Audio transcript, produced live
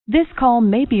This call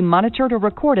may be monitored or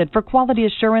recorded for quality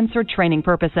assurance or training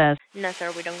purposes. No, sir,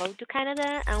 we don't go to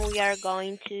Canada, and we are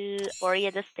going to 40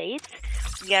 of the states.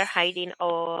 We are hiding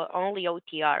only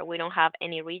OTR. We don't have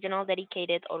any regional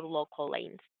dedicated or local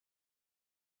lanes.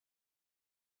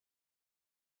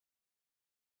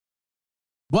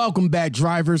 Welcome back,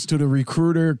 drivers, to the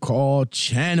Recruiter Call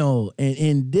channel. And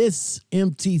in this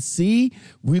MTC,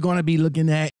 we're going to be looking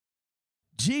at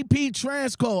GP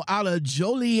TRANSCO out of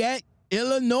Joliet,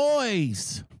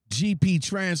 Illinois. GP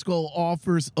TRANSCO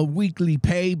offers a weekly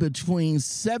pay between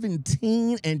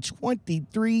 $17 and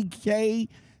 $23K.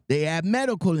 They have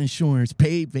medical insurance,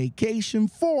 paid vacation,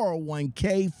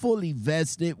 401K, fully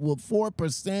vested with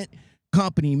 4%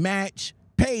 company match,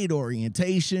 paid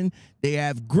orientation. They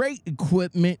have great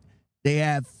equipment. They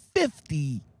have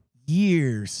 50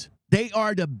 years. They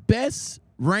are the best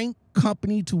ranked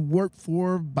company to work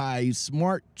for by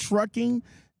Smart Trucking,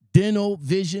 dental,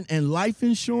 vision, and life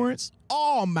insurance,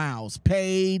 all miles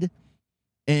paid.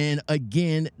 And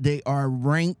again, they are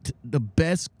ranked the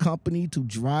best company to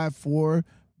drive for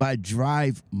by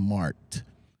Drive Mart.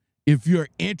 If you're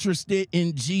interested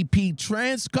in GP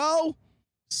TRANSCO,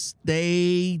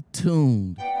 stay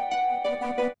tuned.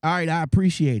 All right, I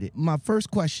appreciate it. My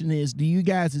first question is, do you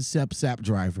guys accept SAP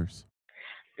drivers?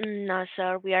 No,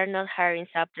 sir, we are not hiring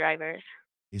SAP drivers.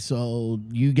 So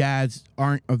you guys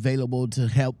aren't available to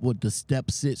help with the Step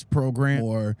 6 program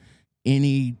or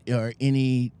any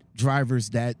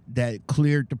drivers that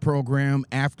cleared the program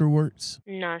afterwards?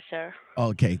 No, sir.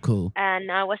 Okay, cool.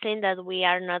 And I was saying that we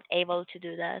are not able to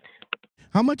do that.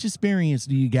 How much experience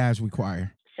do you guys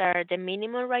require? Sir, the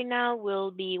minimum right now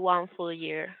will be 1 full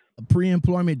year.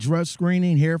 Pre-employment drug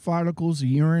screening, hair follicles,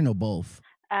 urine, or both?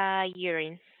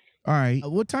 Urine. All right.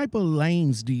 What type of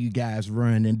lanes do you guys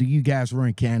run, and do you guys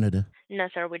run Canada? No,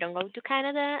 sir, we don't go to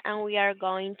Canada, and we are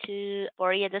going to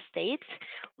 40 of the states.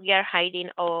 We are hiding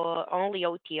only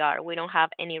OTR. We don't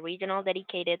have any regional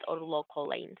dedicated or local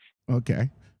lanes. Okay.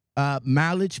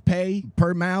 Mileage pay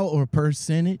per mile or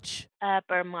percentage?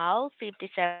 Per mile,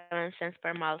 57 cents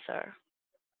per mile, sir.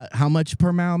 How much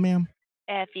per mile, ma'am?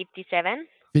 57.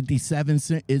 57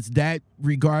 cents. Is that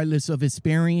regardless of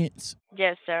experience?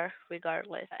 Yes, sir,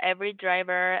 regardless. Every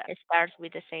driver starts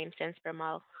with the same cents per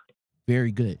mile.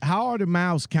 Very good. How are the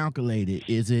miles calculated?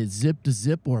 Is it zip to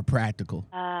zip or practical?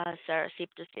 Sir, zip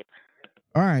to zip.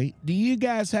 All right. Do you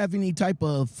guys have any type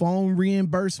of phone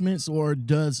reimbursements, or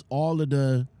does all of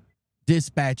the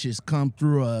dispatches come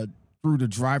through the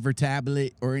driver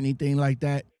tablet or anything like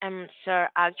that? Sir,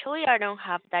 actually, I don't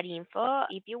have that info.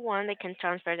 If you want, I can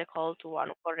transfer the call to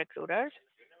one of our recruiters.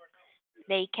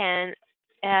 They can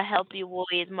help you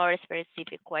with more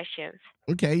specific questions.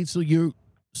 Okay, so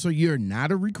you're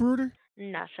not a recruiter?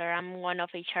 No, sir, I'm one of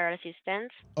HR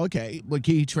assistants. Okay, but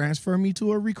can you transfer me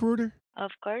to a recruiter?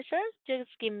 Of course, sir. Just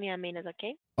give me a minute,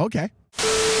 okay? Okay.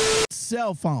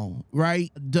 Cell phone,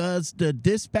 right? Does the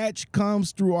dispatch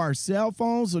comes through our cell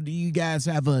phones, or do you guys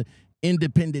have a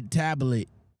independent tablet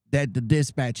that the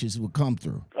dispatches will come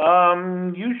through?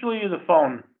 Usually the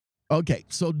phone. Okay,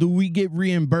 so do we get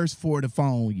reimbursed for the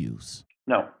phone use?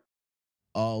 No.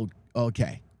 Oh,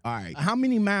 okay. All right. How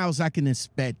many miles I can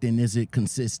expect, and is it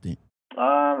consistent?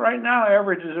 Right now,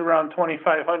 average is around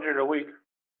 2,500 a week.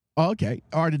 Okay.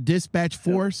 Are the dispatch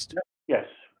forced? Yes.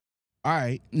 All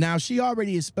right. Now, she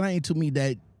already explained to me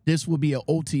that this will be an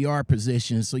OTR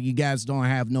position, so you guys don't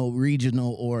have no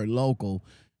regional or local.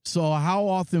 So how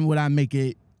often would I make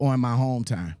it on my home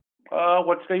time?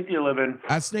 What state do you live in?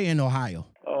 I stay in Ohio.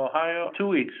 Ohio, 2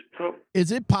 weeks. So,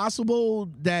 Is it possible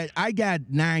that I got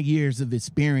 9 years of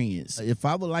experience? If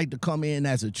I would like to come in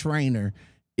as a trainer,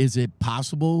 is it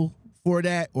possible for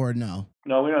that or no?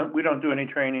 no, we don't do any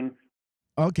training.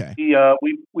 Okay.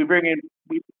 We bring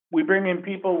in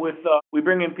people with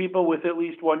at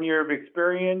least 1 year of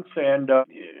experience, and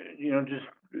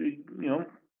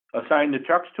assign the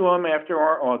trucks to them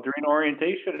during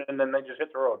orientation, and then they just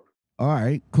hit the road. All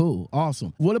right, cool,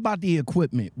 awesome. What about the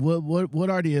equipment? What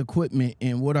are the equipment,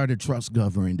 and what are the trucks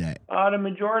governed at? The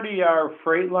majority are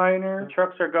Freightliner.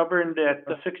 Trucks are governed at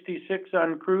 66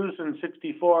 on cruise and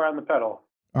 64 on the pedal.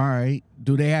 All right.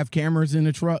 Do they have cameras in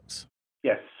the trucks?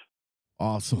 Yes.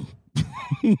 Awesome.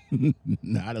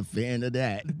 Not a fan of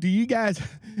that. Do you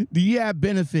have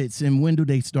benefits, and when do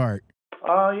they start?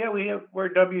 Yeah, we're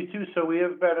W-2, so we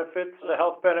have benefits. The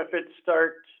health benefits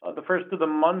start the first of the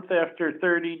month after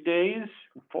 30 days.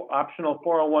 Optional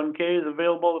 401k is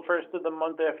available the first of the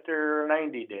month after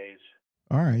 90 days.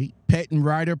 All right. Pet and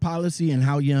rider policy, and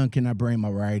how young can I bring my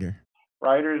rider?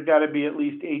 Rider's got to be at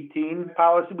least 18.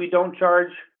 Policy, we don't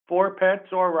charge for pets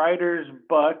or riders,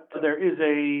 but there is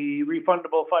a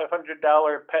refundable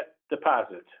 $500 pet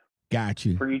deposit Got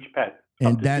you. for each pet.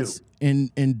 And up to that's 2.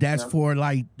 and that's Yeah. for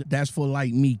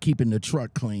like me keeping the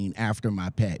truck clean after my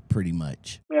pet, pretty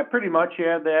much. Yeah, pretty much.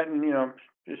 Yeah, that, and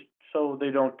just so they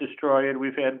don't destroy it.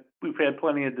 We've had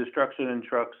plenty of destruction in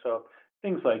trucks, so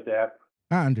things like that.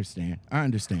 I understand.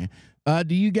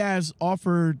 Do you guys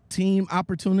offer team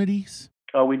opportunities?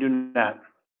 Oh, we do not.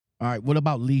 All right. What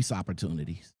about lease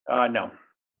opportunities? No.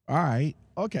 All right.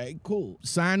 Okay, cool.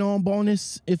 Sign-on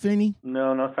bonus, if any?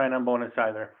 No sign-on bonus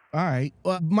either. All right.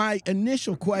 Well, my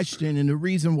initial question and the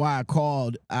reason why I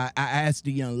called, I asked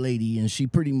the young lady, and she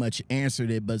pretty much answered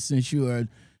it. But since you're an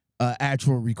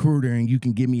actual recruiter and you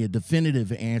can give me a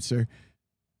definitive answer,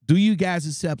 do you guys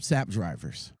accept SAP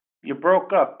drivers? You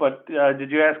broke up, but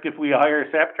did you ask if we hire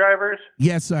SAP drivers?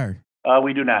 Yes, sir.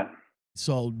 We do not.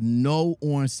 So no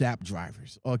on SAP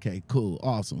drivers. Okay, cool.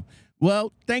 Awesome.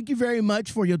 Well, thank you very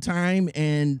much for your time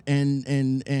and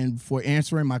for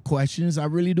answering my questions. I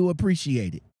really do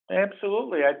appreciate it.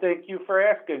 Absolutely. I thank you for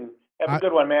asking. Have a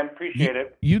good one, man. Appreciate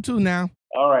it. You too now.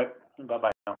 All right.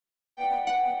 Bye-bye now.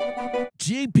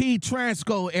 GP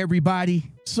TRANSCO,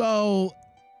 everybody. So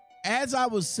as I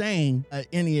was saying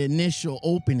in the initial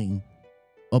opening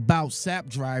about SAP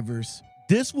drivers,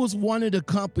 this was one of the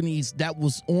companies that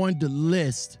was on the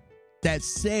list that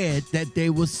said that they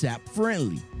were SAP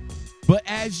friendly. But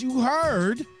as you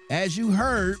heard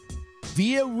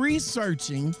via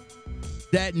researching,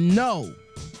 that no,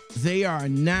 they are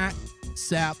not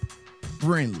SAP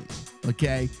friendly,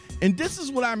 okay? And this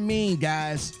is what I mean,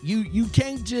 guys. You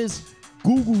can't just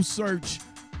Google search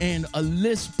and a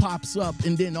list pops up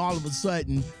and then all of a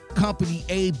sudden company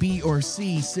A, B, or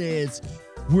C says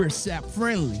we're SAP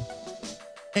friendly.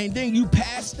 And then you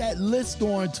pass that list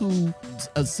on to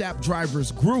a SAP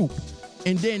drivers group,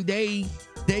 and then they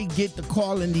get to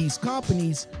calling these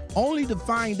companies only to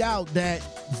find out that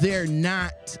they're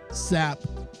not SAP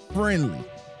friendly.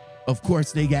 Of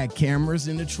course, they got cameras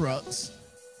in the trucks.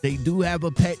 They do have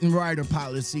a pet and rider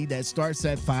policy that starts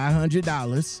at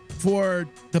 $500 for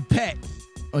the pet.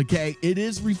 Okay, it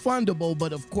is refundable,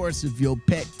 but of course, if your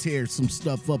pet tears some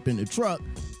stuff up in the truck,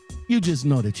 you just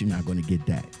know that you're not going to get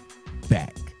that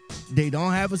back. They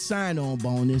don't have a sign-on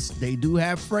bonus. They do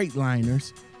have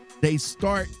Freightliners. They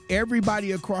start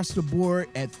everybody across the board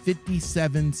at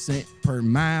 57 cents per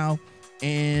mile,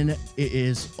 and it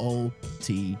is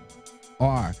OTR.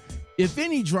 If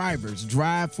any drivers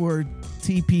drive for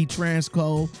TP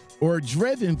TRANSCO or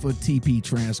driven for TP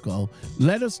TRANSCO,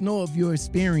 let us know of your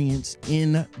experience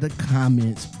in the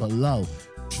comments below.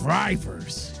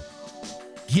 Drivers,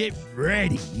 get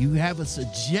ready. You have a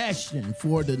suggestion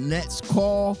for the next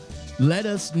call? Let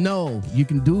us know. You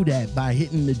can do that by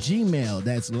hitting the Gmail.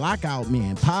 That's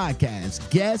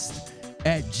lockoutmenpodcastguest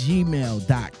at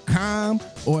gmail.com.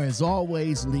 Or as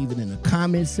always, leave it in the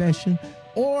comment section.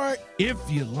 Or if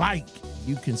you like,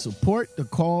 you can support the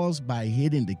cause by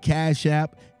hitting the Cash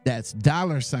App. That's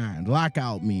 $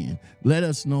 Lockoutmen. Let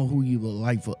us know who you would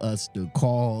like for us to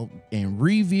call and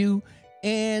review,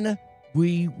 and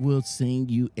we will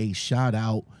send you a shout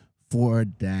out for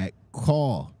that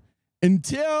call.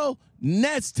 Until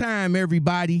next time,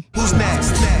 everybody. Who's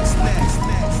next?